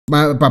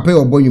papa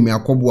obonyu me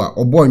akwaboah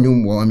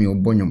obonyu wo me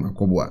obonyu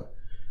akwaboah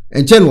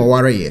enche no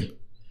ware ye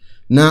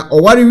na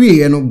oware wie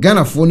ye no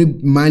Ghana fo ni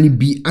mani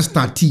bi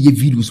start ye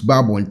videos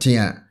babo nten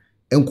a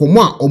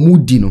enkomo a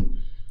omudi no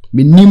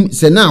menim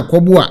se na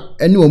akwaboah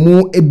ene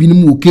omo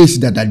ebinim o case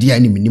dadade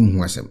ani menim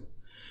ho asem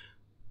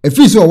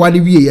efi se oware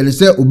wie ye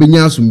se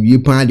obenya asomwie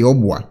pan de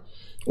oboa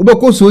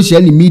obeko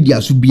social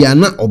media so bia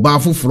na oba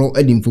foforo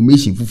ade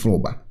information foforo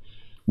oba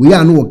we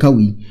are no waka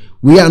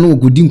we are no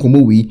godi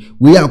nkomo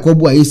we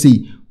akwaboah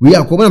yesei we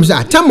akwaboah na se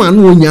atama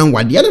no onya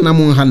nwade na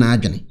mo ha na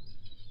adwene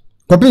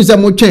kopin se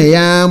mo twen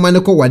ya mane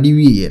ko wade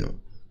wie ye no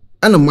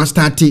ana mo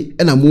start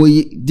ana mo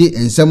de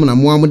ensem na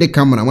mo amode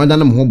camera mo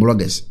dana mo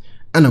bloggers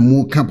ana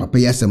mo ka papa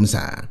yasem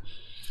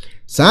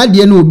saa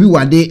de na obi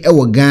wade e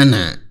wo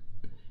Ghana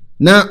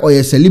na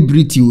oye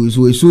celebrity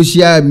so a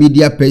social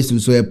media person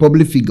so a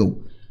public figure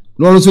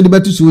no so de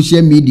betu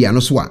social media no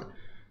so a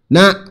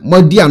na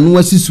modi anu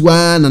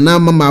asisua na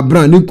mama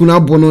bra ne kunu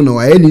abono na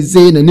wa eni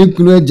sei na ne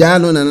kunu agya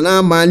no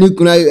na ma ne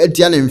kunu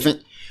atia ne mfe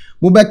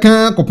mo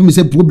beka kopim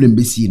se problem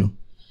besi no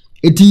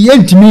eti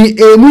yentimi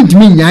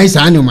muntimi nyai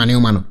saa ne ma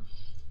no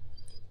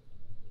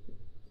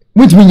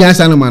muntimi nyai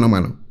saa ne ma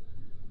no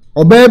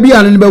oba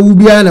bia ne ba wu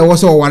bia na wo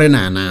so ware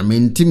na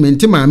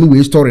menti ma me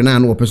we story na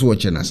wo pese wo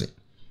che na se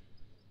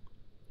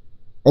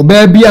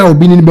oba bia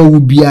obi ne ba wu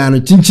bia no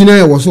chinchina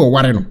e wo so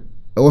ware no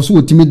e wo so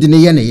otimi de ne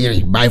ye ne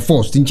yere by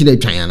force chinchina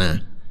twan na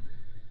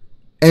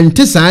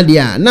ente saa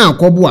dia na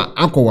akwaboah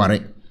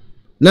akoware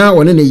na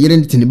wone ne yere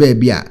ntine ba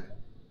bia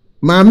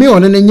maame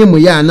one ne nyemu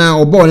ya na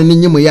oba one ne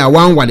nyemu ya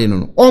wanwade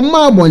no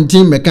oma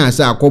abontin meka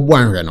asa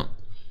akwaboah anhwe no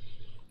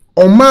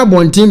oma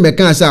abontin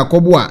meka asa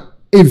akwaboah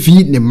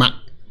evi ne ma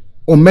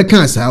o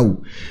meka asa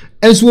wu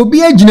enso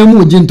obi agina mu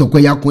oje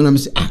ntokwa yakon na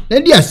mse na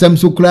di asam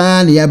so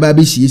kura na ya ba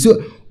be sie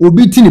so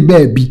obi ti ne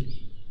ba bi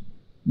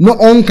no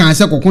onka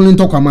asa kokon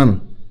ntokwa ma no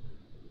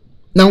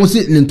na wo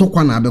se ne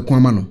ntokwa na abekwa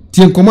ma no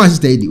tie nkomo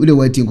asista edi wo de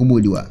wa tie nkomo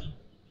odi wa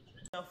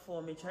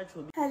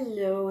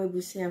hello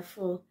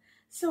ebusiafo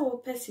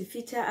so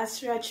pesifita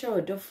asracha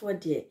odofo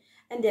de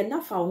and then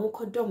nafa ho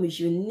kodom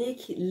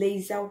unique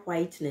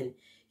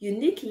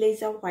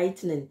laser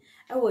whitening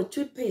our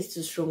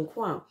toothpaste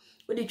stronko a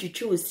wo de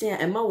twitwi wo sin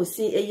a ema wo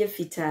sin eye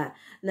fita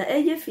na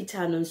eye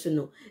fita no nso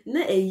no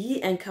na eyi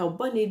enka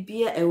bone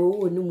bia ewo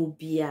wo no mu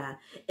bia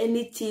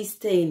any tea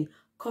stain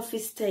coffee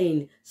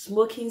stain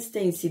smoking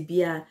stain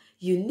sibia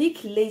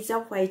unique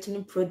laser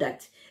whitening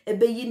product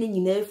ebeyi ni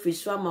nyina free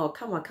so ama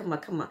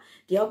kama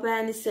de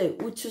oba ni say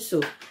utu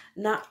so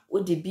na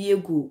odi bi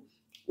egu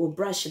o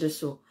brush do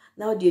so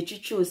na odi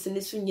etwitwi o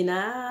sene so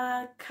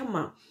nyina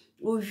kama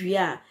wo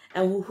hwia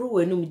enhohoro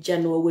wanum gya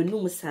no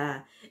wanum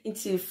saa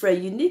into for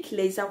unique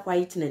laser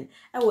whitening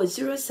I was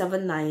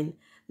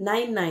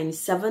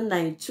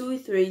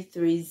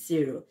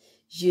 07999792330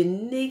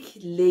 unique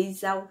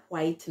laser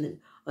whitening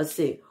or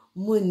say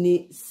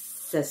money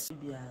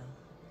sesbia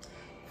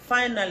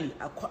finally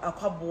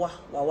akwaboah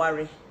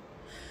waware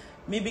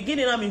me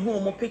beginning na me hu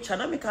mo picture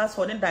na me ka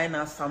so ne dan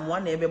na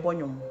someone na ebe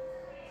bonyom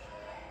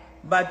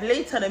but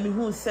later na me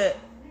hu say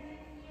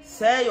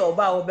your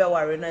ba obe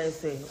ware na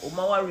say o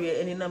ma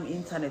ware eni nam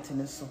internet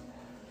ni so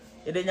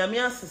e de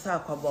nyame asesa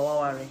akwaboah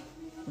waware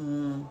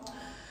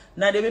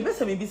na de me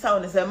pese me bisa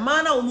won say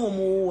ma na onu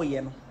omo wo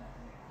ye no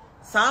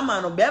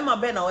sama no be ma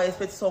be na o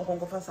expect so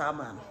nkonko fa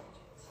sama no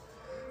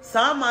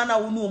sama na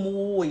onu omo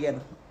wo ye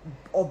no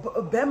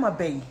be ma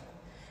be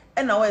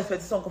e na o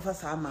expect so nkonko fa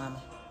sama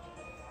no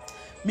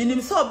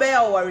minim so be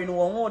ya ware no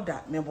won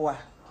oda meboa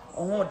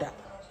on oda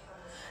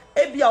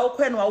ebia wo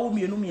kwen wa wo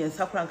mienu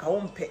miensa kranka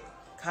wo mpe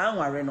ka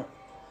anware no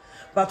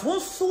but won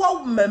so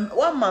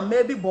wa ma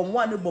maybe bom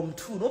 1 bom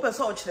 2 no be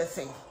so o kire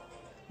sei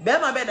be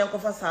ma be den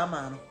kofa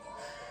sama no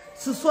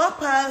susu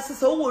apa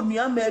se wo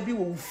nua ma bi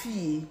wo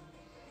fie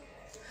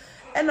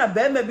e na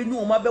be ma bi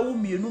no ma be wo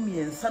mienu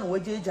miensa na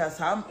wajeja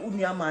sa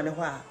nua ma ne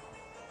ho a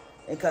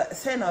eka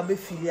sei na be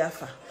fili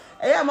afa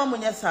e ya ma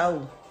munye sa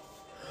o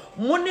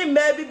muni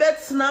ma bi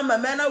betna ma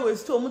me na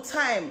waste o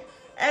time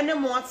ene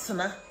mo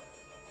atena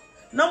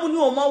na muni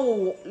o ma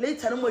wo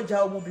later no mo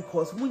ja wo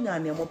because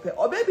munya ne mo pe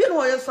obabi ne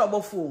ho yeso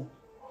abofo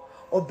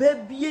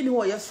obabi ne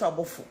ho yeso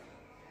abofo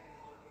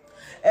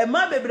e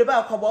ma bebre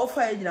ba akwaboah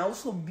fa nyina wo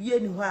so bie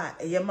ne ho a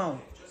eye ma wo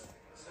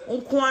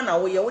nko na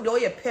wo ye wo de wo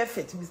ye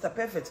perfect Mr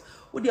Perfect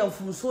wo de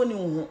amfumso ni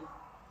wo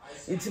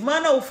enti ma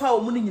na wo fa wo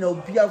mu nyina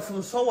obi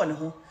amfumso wo ne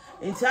ho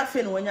enti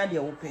afi ne wonya de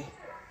wo pe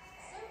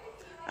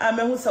a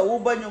me hu sa wo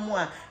banyom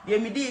a de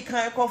mi di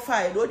kan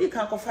kofa e do di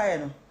kan kofa e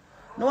no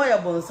no ya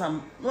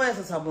bonsam no ya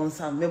sasa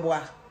bonsam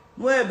meboa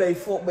no ya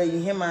baifo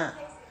bayihema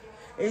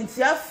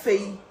enti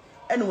afei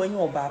ene wanyi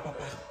oba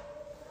papa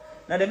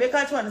na de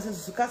meka chwa ne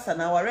susu kasa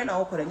na ware na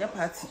wokore nya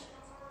party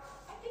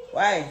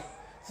why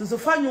susu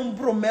fanyum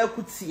bro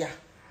makutia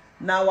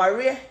na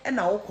ware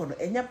na wokono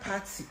enya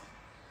party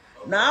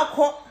na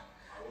akọ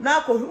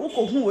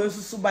ukohu we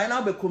susu ban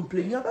na be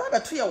complain ya ba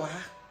to ya wa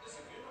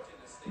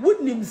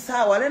wudnim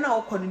sa ware na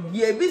wokono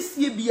bia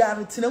besie bia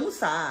retenamu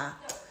saa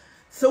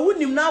so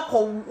wunim na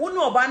akọ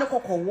wonu oba ne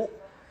kokọwo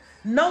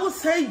na wo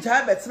sai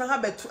ja betena ha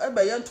beto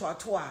ebe ye nto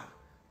ato a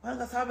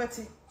wanga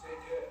sabeti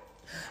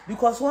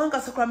because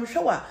wanga sakra me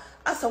hwa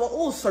asa wa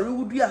o sorry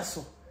wudua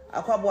so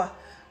akwaboa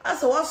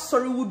asa wa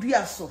sorry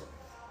wudua so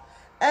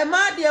e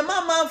ma de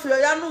mama afio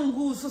ya no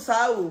ngu so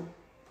saa o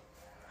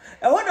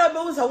e wona be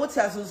wo sa wo ti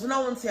aso na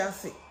wo nti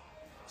ase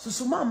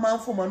susu mama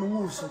afo ma no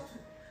wu so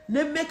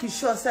ne make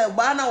sure say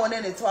gba na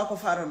wona ne to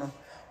akofare no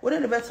wona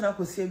ne betena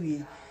kosi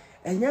awie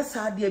enya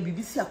saa de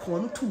bibisi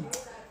akon no tum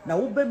na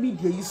wo ba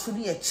media yi so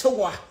ne e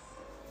chewa.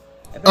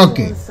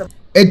 Okay,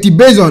 it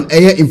based on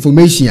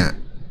information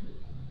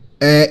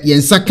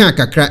yensa kan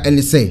kakra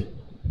ene say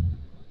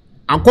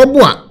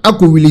akwaboah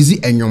akọ release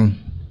enyom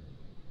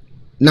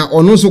na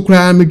ono so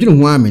kra medwene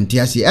ho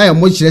amente ase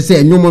mo kire say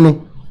enyom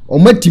no o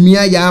matimi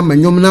aya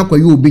amanyom na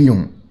akwaye obi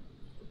nyom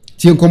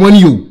tie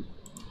nkomoni yo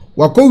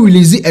wakọ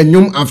release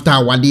enyom after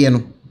awade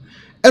no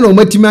ena o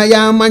matimi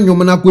aya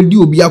amanyom na akodi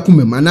obi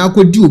akomam na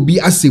akodi obi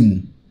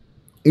asemu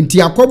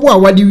enti akwaboah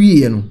awade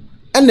wiye no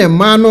ene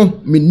ma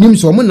no menim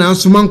so mo na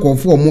asoma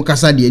nkofo mo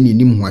kasa de ani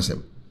nim ho asem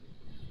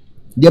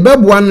de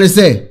beboa no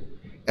se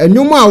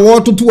enyom a wo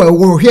toto a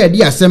wo hwe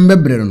de asem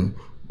bebre no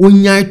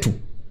onyai to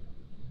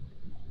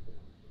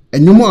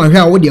enyom a hwe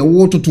a wo de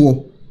wo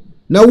toto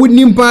na wo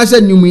nim pa asa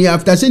nyum yi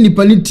after se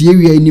nipa ni tie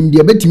wi anim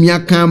de betimi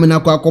aka am na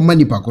kwa akoma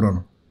nipa koro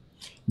no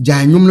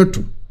ja nyum no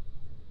to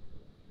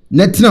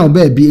na tina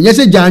oba bi nya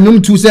se ja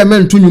nyum tu se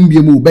men to nyum bi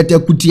mu bete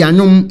kuti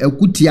anyum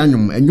akuti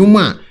anyum enyum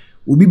a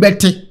obi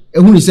bete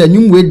ehunu se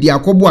nyum we di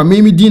akwaboah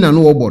memi din na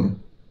no wo bo no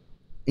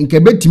nke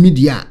betimi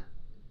di a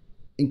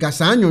nka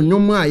saa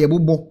nyonyom a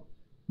yebobo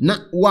na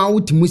wa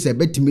wutimu se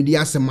betimi di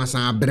asema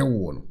san abre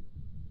wo no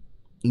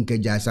nke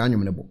ja saa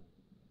nyom ne bo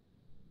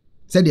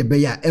said the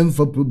beya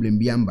emfa problem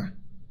bi amba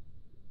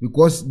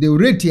because the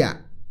rate here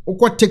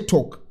okwa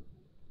TikTok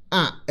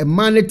a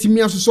man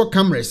timi asoso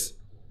cameras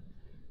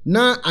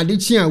na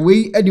adichi a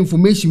we ed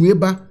information we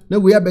ba na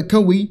we abeka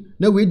we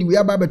na we di we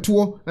aba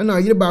beto na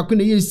yire ba ko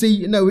na ye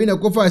sei na we na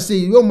kofa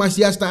sei yo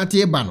masia start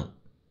e ba no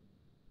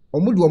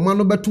omudu oma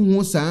no beto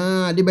ho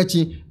saa de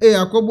bechi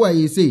akwaboah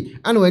ye sei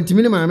ana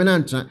wantimi ne maame na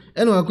ntra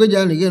ena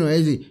akwaja na ye no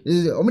ye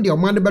sei omudu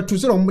oma no beto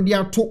so omudu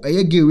ato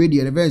eye ge we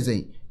de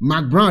reverse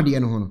background ye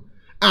no ho no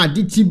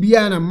adi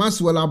tibia na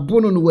maswala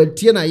bono no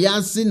watie na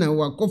yase na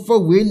wakofa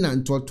we na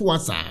ntoto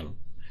asa no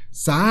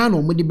saa no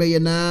omudu be ye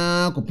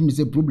na kopimi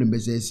se problem be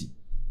sesi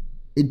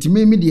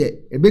etimi mi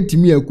de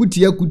ebetimi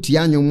akuti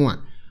anyom a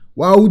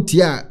wa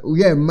wuti a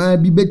ye ma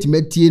bi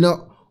betimatie na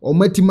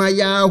omatima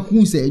ya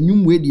hu se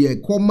anyum we de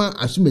koma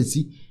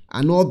asumasi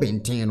ana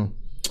obenten no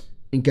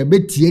nka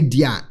betie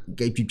di a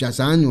nka twitwa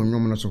saa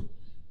anyom no so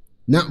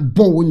na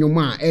bo nyom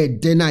a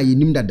de na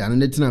yenim dada no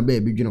netina ba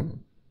ebedwene ho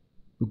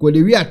because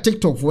the we are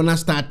TikTok for na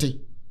start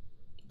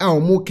a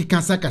omo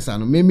kikasa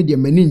no memi de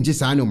mani nje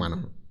saa anyom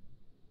no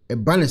e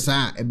ba ne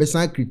saa e be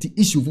saa kriti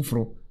issue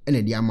fufuro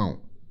ene de ama wo.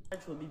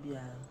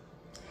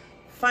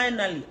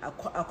 Finally,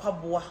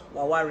 akwaboah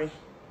waware.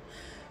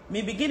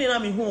 Me beginning na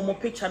me hu mo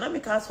picture na me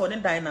ka so ne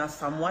dan na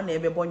someone na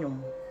ebe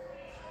bonyom.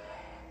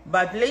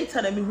 But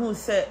later na me hu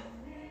say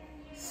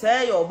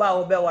your ba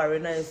obe ware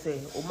na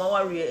say o ma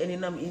ware eni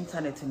nam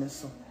internet ni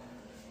so.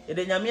 E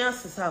de nyame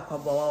asesa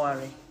akwaboah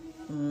waware.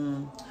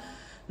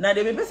 Na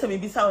de me pese me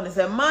bisa won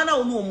say ma na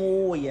onu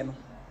omo wo ye no.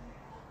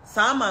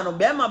 Sa ma no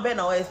be ma be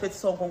na o expect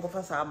so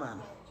nkonkofa sa ma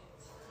no.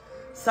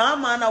 Sa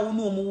ma na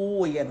onu omo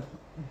wo ye no.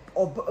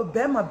 O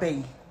be ma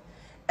be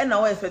ena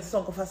wa expect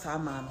so nkofa saa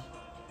ma no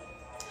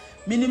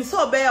minim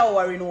so be ya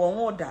ware no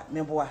won da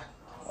meboa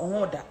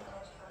won da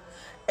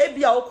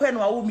ebia wo kwe no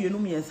wo mienu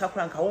miensa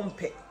kra nka wo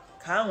mpe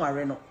ka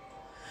anware no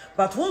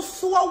but won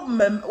so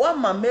wa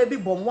ma maybe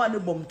bom 1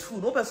 bom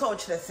 2 no be so o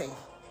kire sei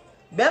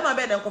be ma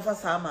be na nkofa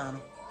saa ma no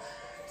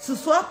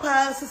susu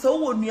apa sese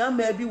wo nua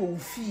ma bi wo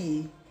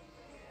fie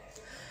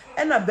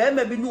ena be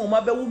ma bi no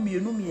ma be wo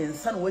mienu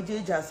miensa no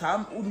wajeja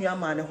saa nua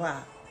ma ne ho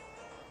a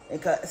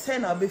eka sei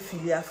na be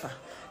fili afa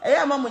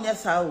eya mamunya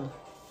sawo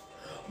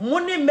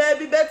muni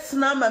maybe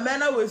betna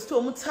mamena waste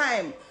o mu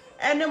time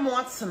ene mo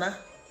atena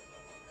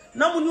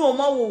na muni o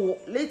ma wo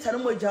later no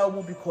mo ja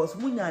wo because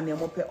munya ne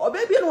mo pe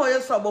obebie no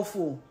yeso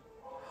abofo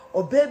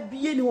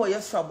obebie ni ho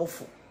yeso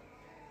abofo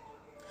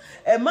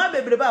e ma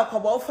bebre ba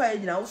akwaboah fa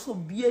nyina wo so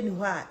bie ni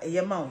ho a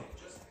eye ma wo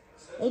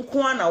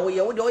nko ana wo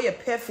ye wo de wo ye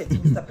perfect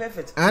Mr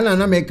Perfect ana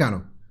na make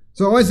no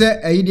so when say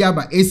ayidi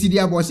aba acd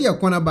aba o say e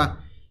kona ba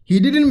he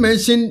didn't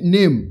mention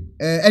name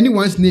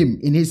anyone's name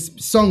in his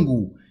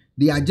song.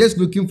 They are just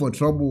looking for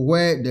trouble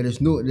where there's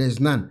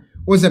none.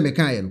 Oze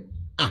mekaye no.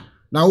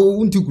 Now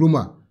unti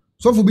kruma.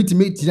 So for bit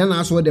me tina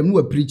na so dem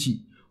no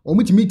preachy. O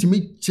me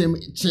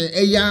che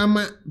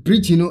eyama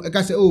preaching no e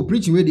ka say oh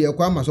preaching we dey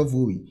kwa ma so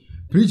for we.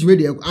 Preach we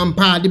dey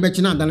ampa de be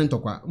chi na dan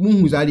ntokwa.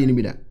 Munhu za de ni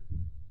bi da.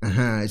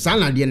 Sa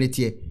na de ne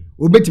tie.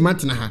 Obetima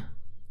tena ha.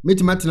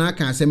 Metima tena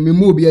aka say me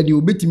mo obi ade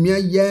obetimi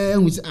aye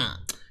hu say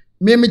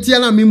me metia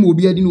na me mo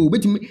obi adi no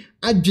obetimi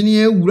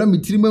adwene awura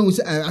metirima hu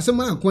se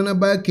asema akona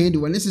ba kan di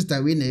one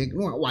sister we na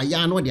wa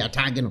ya no de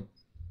atage no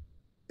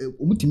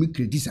omutimi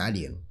credit sa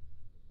de no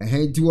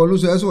ti wonu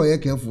so eso ye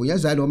careful ya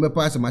za de o me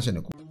pass ma hye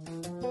ne ko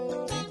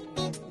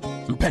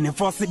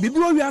Pennyforce,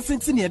 Bibu, we are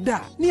sentient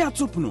da, near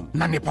Tupnum,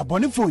 Nanipa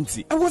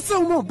Bonifonti, and was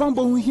so more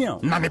bumble here.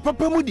 Nanipa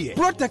Mudi,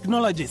 Pro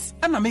Technologies,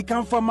 and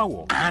American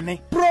Farmer, Anne,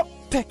 Pro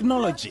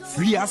Technologies.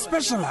 We are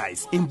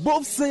specialized in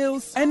both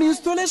sales and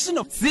installation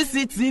of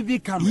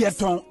CCTV cameras.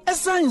 Yeton,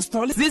 Esa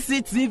install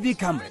CCTV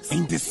cameras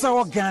in the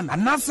Sour Ghana,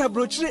 and NASA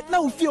brochure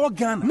now fear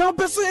Ghana. Now,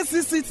 pursue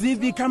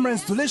CCTV camera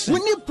installation. We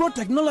need Pro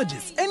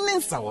Technologies and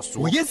then Sour.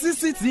 We have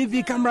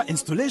CCTV camera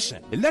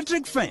installation,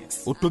 electric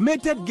fence,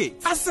 automated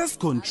gate, access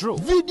control,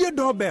 video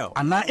doorbell,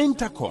 and our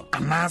intercom,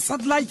 and our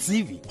satellite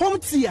TV, home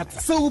theater,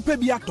 so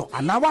pebiato,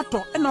 and our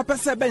water, and our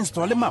PCB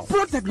install them out.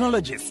 Pro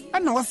Technologies,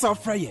 and our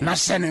software. Na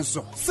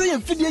so.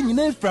 Say Fidya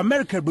nyina from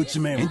America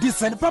Buchman. And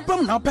this and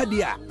Papa now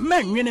pedia.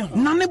 Man, you know,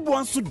 none of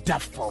one so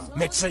daft form.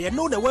 Make sure you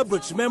know the web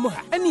Buchman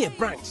any a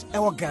branch,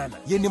 our Ghana.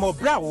 You need more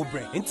brow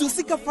brain. Into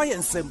Sika Fire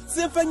and Sem,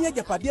 Symphony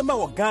Padema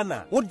or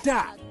Ghana, or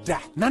da.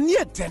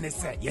 Nanya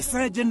Tennessee, yes,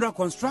 general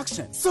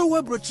construction. So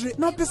web brochure,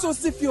 no peso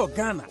si for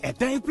Ghana. A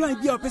time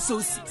plan be a peso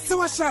si.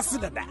 So I shall see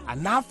that.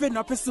 And now for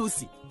no peso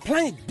si.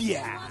 Plan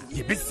beer,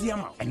 ye be see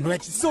and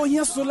which so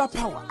here solar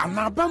power. And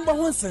now Bamba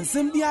once and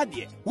send the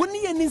idea. When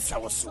you need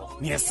our so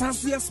near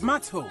Sansia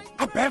smart home.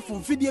 A pair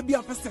from Fidia be a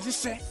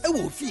pesticide, a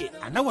wolf fear,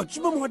 and our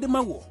chubamo de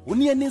mawo. When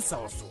you need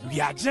our so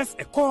we are just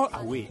a call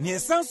away. Near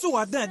Sanso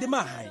are there de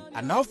Mahine.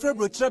 And now for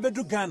brochure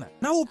bedroom Ghana.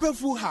 Now open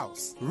full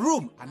house,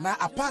 room, and now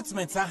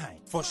apartments are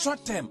high. For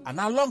short term and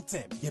now long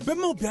term, ye be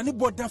more biani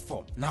border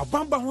form. Now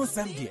Bamba won't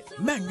send dear,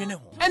 man, you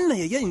know, and na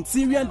ye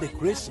interior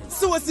decoration.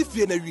 So as if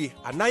you're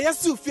and now you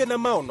still fear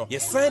no, ye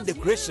sign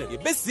decoration, ye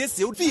best yes,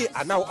 you'll be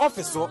and now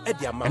officer at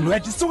the amount. And where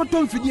you saw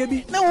Tom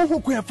Fidiabi, now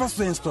who can first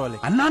install it,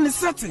 and none is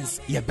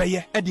settings, ye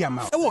bay at the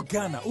amount. Ewo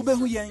Ghana,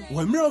 Ubehuyan,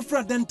 when Mirror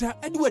Fradenta,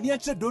 Edward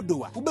Yacha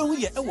Dodoa,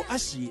 Ubehuya, Ewo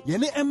Ashi,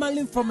 Yene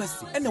Emmalin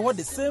Pharmacy, and what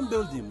the same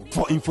building.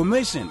 For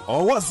information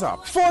or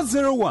WhatsApp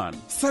 401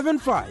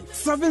 75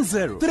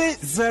 70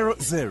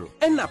 300.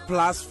 And a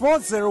plus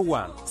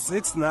 401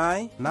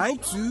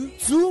 6992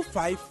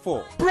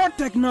 254. Pro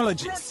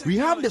Technologies. We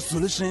have the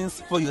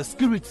solutions for your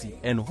security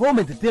and home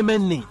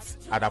entertainment needs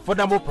at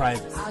affordable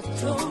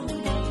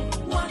prices.